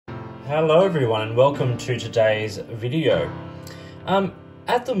Hello everyone and welcome to today's video.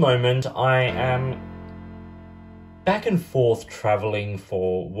 At the moment I am back and forth traveling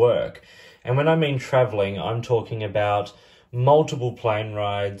for work, and when I mean traveling I'm talking about multiple plane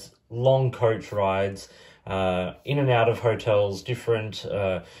rides, long coach rides, in and out of hotels, different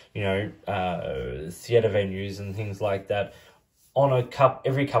theatre venues and things like that on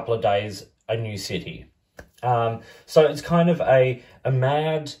every couple of days, a new city. So it's kind of a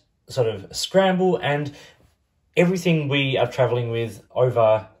mad sort of scramble, and everything we are traveling with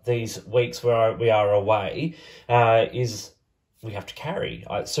over these weeks where we are away is we have to carry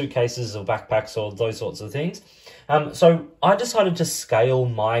suitcases or backpacks or those sorts of things. So I decided to scale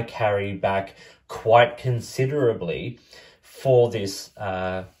my carry back quite considerably for this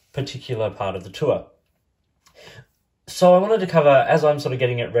particular part of the tour. So I wanted to cover, as I'm sort of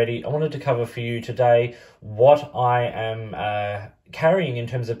getting it ready, I wanted to cover for you today what I am carrying in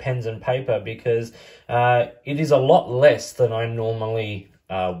terms of pens and paper, because it is a lot less than I normally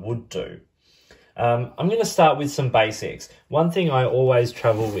would do. I'm going to start with some basics. One thing I always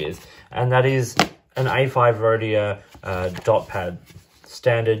travel with, and that is an A5 Rhodia dot pad,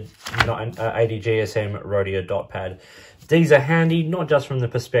 standard 80 GSM Rhodia dot pad. These are handy, not just from the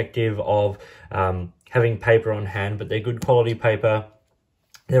perspective of having paper on hand, but they're good quality paper.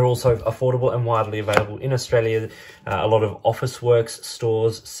 They're also affordable and widely available in Australia. A lot of Officeworks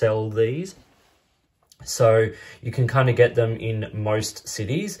stores sell these, so you can kind of get them in most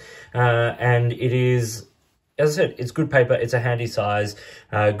cities. And it is, as I said, it's good paper. It's a handy size,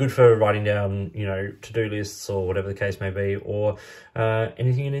 good for writing down, to-do lists or whatever the case may be, or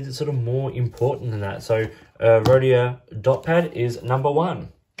anything you need that's sort of more important than that. So Rhodia dot pad is number one.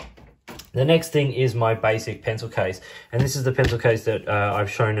 The next thing is my basic pencil case, and this is the pencil case that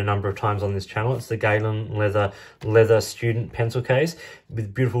I've shown a number of times on this channel. It's the Galen leather student pencil case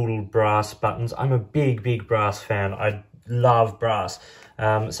with beautiful little brass buttons. I'm a big brass fan. I love brass,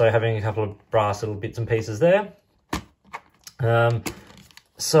 so having a couple of brass little bits and pieces there.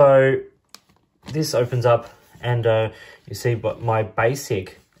 So this opens up, and you see what my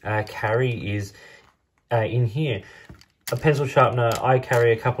basic carry is in here. A pencil sharpener. I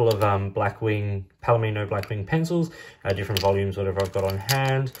carry a couple of Blackwing, Palomino Blackwing pencils, different volumes, whatever I've got on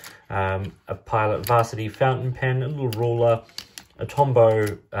hand, a Pilot Varsity fountain pen, a little ruler, a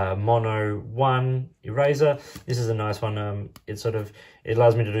Tombow Mono 1 eraser. This is a nice one. It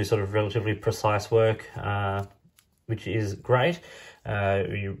allows me to do sort of relatively precise work, which is great.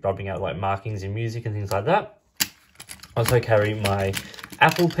 You're rubbing out like markings in music and things like that. I also carry my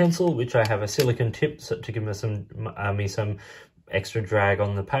Apple pencil, which I have a silicone tip to give me some extra drag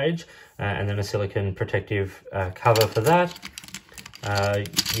on the page, and then a silicone protective cover for that.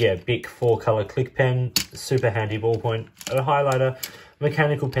 Bic 4-color click pen, super handy ballpoint, a highlighter,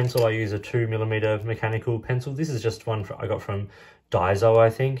 mechanical pencil. I use a 2mm mechanical pencil. This is just one I got from Daiso, I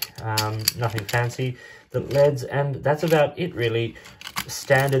think. Nothing fancy. The leads, and that's about it really.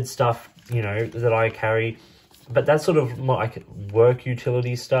 Standard stuff, that I carry. But that's sort of more like work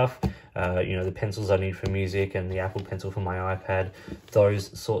utility stuff. The pencils I need for music and the Apple Pencil for my iPad,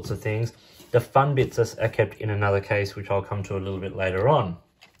 those sorts of things. The fun bits are kept in another case, which I'll come to a little bit later on.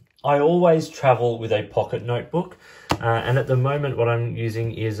 I always travel with a pocket notebook, and at the moment what I'm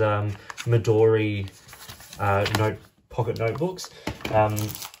using is Midori pocket notebooks.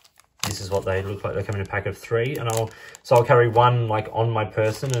 This is what they look like. They come in a pack of 3, and I'll carry one like on my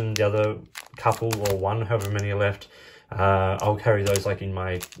person, and the other couple, or one, however many are left, I'll carry those like in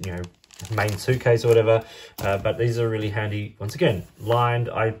my main suitcase or whatever. But these are really handy. Once again, lined.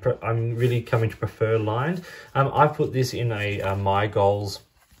 I'm really coming to prefer lined. I put this in a My Goals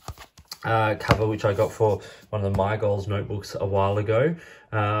cover, which I got for one of the My Goals notebooks a while ago.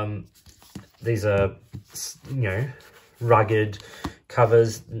 These are rugged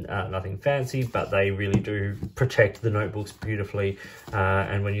covers, nothing fancy, but they really do protect the notebooks beautifully,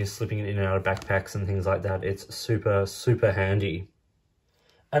 and when you're slipping it in and out of backpacks and things like that, it's super handy.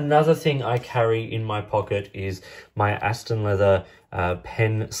 Another thing I carry in my pocket is my Aston Leather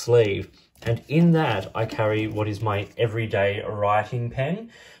pen sleeve, and in that I carry what is my everyday writing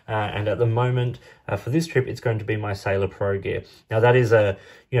pen, and at the moment for this trip it's going to be my Sailor Pro Gear. Now that is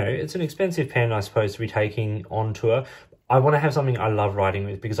it's an expensive pen, I suppose, to be taking on tour. I want to have something I love writing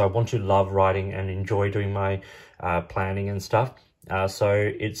with, because I want to love writing and enjoy doing my planning and stuff. So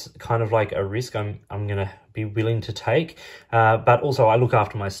it's kind of like a risk I'm going to be willing to take. But also I look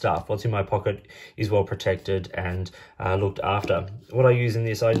after my stuff. What's in my pocket is well protected and looked after. What I use in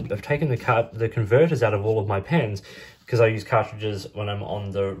this, I've taken the converters out of all of my pens, because I use cartridges when I'm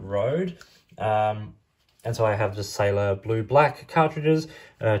on the road. And so I have the Sailor Blue Black cartridges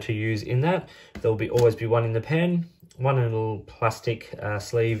to use in that. There'll always be one in the pen, one in a little plastic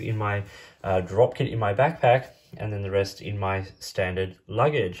sleeve in my drop kit in my backpack, and then the rest in my standard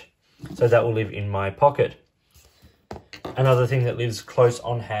luggage. So that will live in my pocket. Another thing that lives close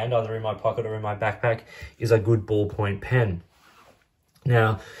on hand, either in my pocket or in my backpack, is a good ballpoint pen.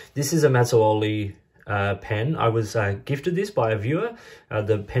 Now, this is a Mazzoli pen. I was gifted this by a viewer,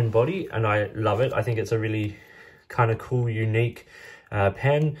 the pen body, and I love it. I think it's a really kind of cool, unique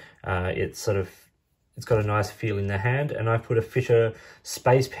pen. It's got a nice feel in the hand, and I put a Fisher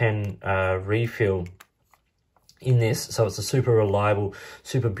Space Pen refill in this, so it's a super reliable,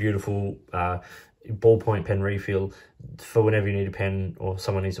 super beautiful ballpoint pen refill for whenever you need a pen or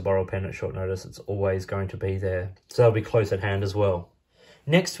someone needs to borrow a pen at short notice. It's always going to be there, so that'll be close at hand as well.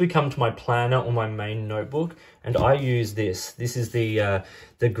 Next, we come to my planner or my main notebook, and I use this. This is the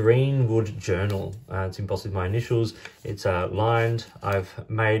Greenwood journal. It's embossed with my initials. It's lined. I've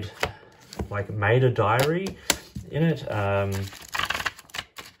made a diary in it.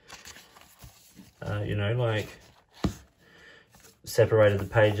 You know, like separated the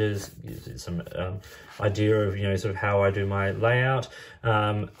pages, gives it some idea of, you know, sort of how I do my layout.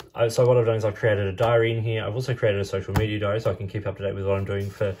 So what I've done is I've created a diary in here. I've also created a social media diary so I can keep up to date with what I'm doing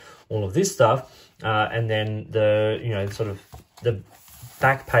for all of this stuff. And then the, you know, sort of the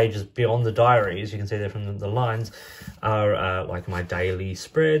back pages beyond the diary, as you can see there from the lines, are like my daily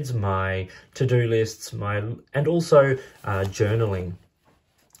spreads, my to-do lists, and also journaling.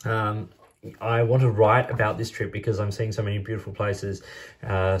 I want to write about this trip because I'm seeing so many beautiful places,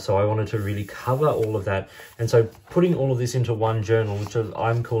 so I wanted to really cover all of that. And so putting all of this into one journal, which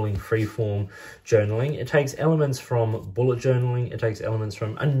I'm calling freeform journaling, it takes elements from bullet journaling, it takes elements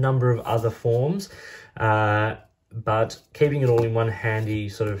from a number of other forms, but keeping it all in one handy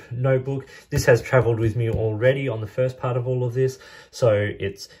sort of notebook. This has traveled with me already on the first part of all of this, so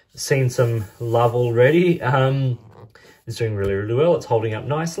it's seen some love already. It's doing really, really well. It's holding up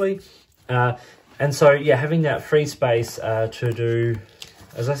nicely. And so, yeah, having that free space to do,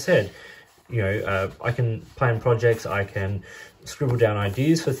 as I said, you know, I can plan projects, I can scribble down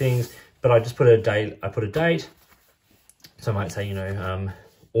ideas for things, but I just put a date. I put a date, so I might say, you know,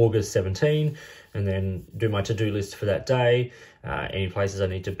 August 17, and then do my to-do list for that day, any places I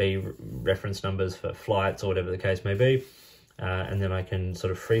need to be, reference numbers for flights or whatever the case may be. And then I can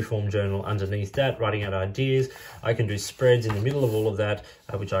sort of freeform journal underneath that, writing out ideas. I can do spreads in the middle of all of that,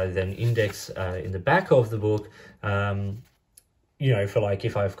 which I then index in the back of the book, you know, for like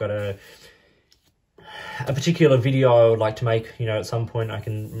if I've got a particular video I would like to make, you know, at some point I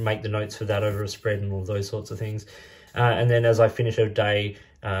can make the notes for that over a spread and all those sorts of things. And then as I finish a day,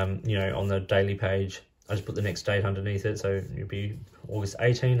 you know, on the daily page, I just put the next date underneath it, so it'll be August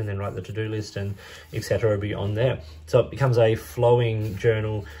 18, and then write the to-do list and etc. will be on there. So it becomes a flowing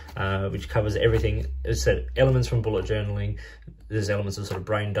journal, which covers everything. As I said, elements from bullet journaling, there's elements of sort of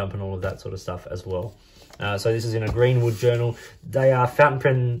brain dump and all of that sort of stuff as well. So this is in a Greenwood journal. They are fountain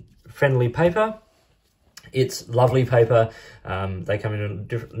pen friendly paper. It's lovely paper. They come in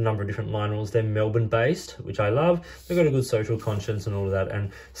a number of different liners. They're Melbourne based, which I love. They've got a good social conscience and all of that.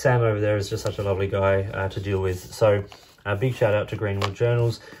 And Sam over there is just such a lovely guy to deal with. So a big shout out to Greenwood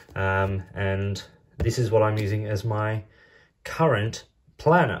Journals. And this is what I'm using as my current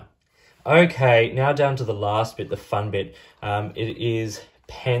planner. Okay, now down to the last bit, the fun bit. It is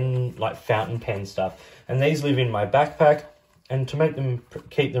pen, like fountain pen stuff. And these live in my backpack. And to make them,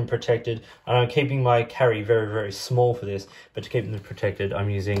 keep them protected, and I'm keeping my carry very, very small for this, but to keep them protected, I'm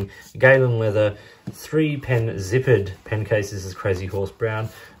using Galen Leather 3-pen zippered pen case. This is Crazy Horse Brown.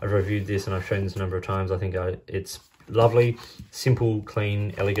 I've reviewed this and I've shown this a number of times. I think it's lovely, simple,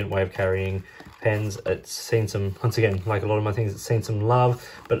 clean, elegant way of carrying pens. It's seen some, once again, like a lot of my things, it's seen some love,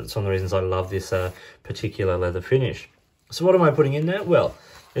 but it's one of the reasons I love this particular leather finish. So what am I putting in there? Well,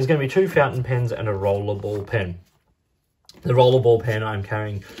 there's going to be 2 fountain pens and a rollerball pen. The rollerball pen I'm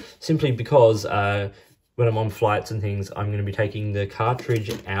carrying simply because when I'm on flights and things, I'm going to be taking the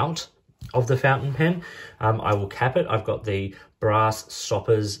cartridge out of the fountain pen. I will cap it. I've got the brass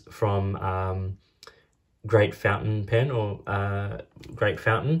stoppers from Great Fountain Pen or Great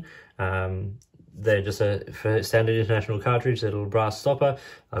Fountain. They're just for standard international cartridge, they're a little brass stopper.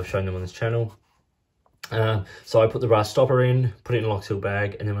 I've shown them on this channel. So I put the brass stopper in, put it in a lock seal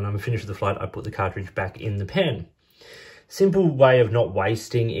bag, and then when I'm finished with the flight, I put the cartridge back in the pen. Simple way of not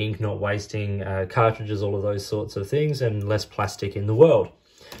wasting ink, not wasting cartridges, all of those sorts of things, and less plastic in the world.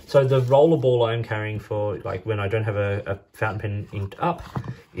 So the rollerball I'm carrying for like when I don't have a fountain pen inked up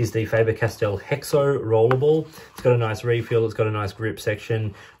is the Faber-Castell Hexo rollerball. It's got a nice refill, it's got a nice grip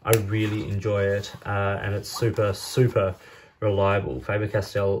section. I really enjoy it, and it's super, super reliable.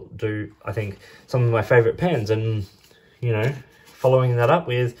 Faber-Castell do, I think, some of my favorite pens, and you know, following that up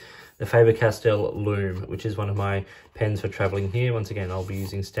with the Faber-Castell Loom, which is one of my pens for traveling here. Once again, I'll be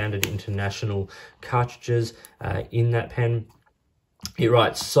using standard international cartridges in that pen. It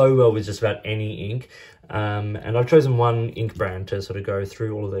writes so well with just about any ink, and I've chosen one ink brand to sort of go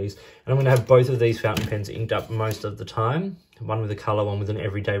through all of these, and I'm going to have both of these fountain pens inked up most of the time, one with a colour, one with an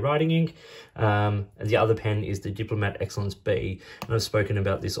everyday writing ink, and the other pen is the Diplomat Excellence B, and I've spoken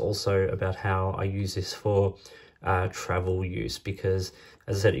about this also, about how I use this for travel use, because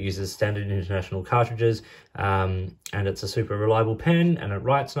as I said, it uses standard international cartridges, and it's a super reliable pen, and it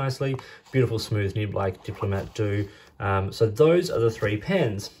writes nicely, beautiful smooth nib like Diplomat do. So those are the three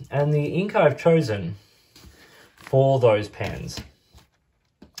pens, and the ink I've chosen for those pens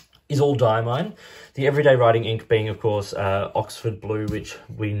is all Diamine. The everyday writing ink being, of course, Oxford Blue, which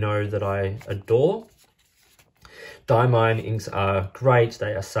we know that I adore. Diamine inks are great,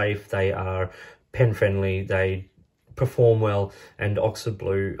 they are safe, they are pen friendly, they perform well, and Oxford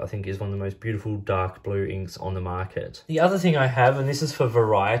Blue I think is one of the most beautiful dark blue inks on the market. The other thing I have, and this is for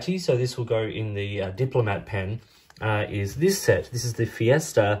variety, so this will go in the Diplomat pen, is this set. This is the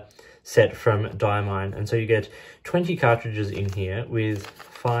Fiesta set from Diamine, and so you get 20 cartridges in here with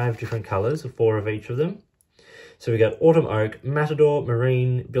 5 different colours, 4 of each of them. So we got Autumn Oak, Matador,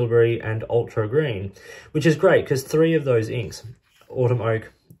 Marine, Bilberry, and Ultra Green, which is great because 3 of those inks, Autumn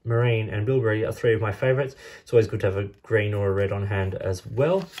Oak, Marine, and Bilberry, are 3 of my favourites. It's always good to have a green or a red on hand as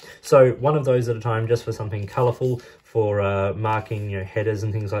well. So one of those at a time, just for something colourful, for marking, you know, headers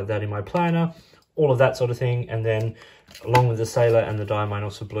and things like that in my planner, all of that sort of thing. And then along with the Sailor and the Diamine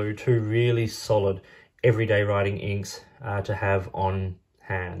Oxford Blue, 2 really solid everyday writing inks to have on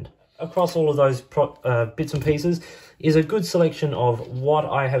hand. Across all of those bits and pieces is a good selection of what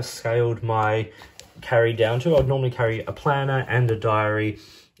I have scaled my carry down to. I'd normally carry a planner and a diary,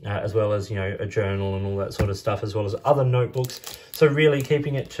 as well as, you know, a journal and all that sort of stuff, as well as other notebooks. So really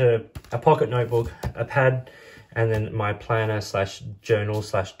keeping it to a pocket notebook, a pad, and then my planner slash journal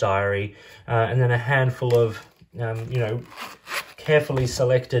slash diary, and then a handful of, you know, carefully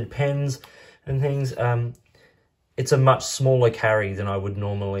selected pens and things. It's a much smaller carry than I would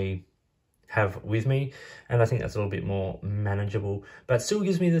normally have with me, and I think that's a little bit more manageable, but still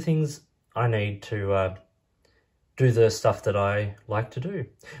gives me the things I need to do the stuff that I like to do.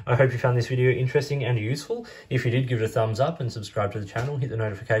 I hope you found this video interesting and useful. If you did, give it a thumbs up and subscribe to the channel. Hit the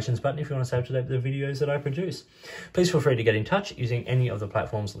notifications button if you want to stay up to date with the videos that I produce. Please feel free to get in touch using any of the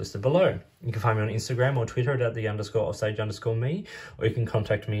platforms listed below. You can find me on Instagram or Twitter at @the_offstage_me, or you can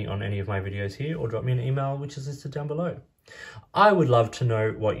contact me on any of my videos here, or drop me an email, which is listed down below. I would love to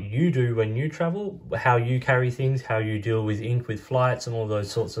know what you do when you travel, how you carry things, how you deal with ink, with flights, and all those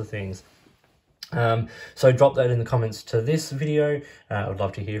sorts of things. So drop that in the comments to this video. I would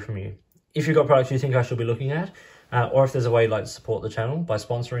love to hear from you. If you've got products you think I should be looking at, or if there's a way you'd like to support the channel by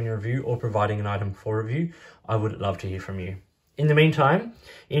sponsoring a review or providing an item for review, I would love to hear from you. In the meantime,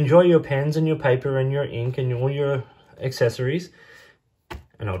 enjoy your pens and your paper and your ink and all your accessories,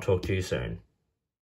 and I'll talk to you soon.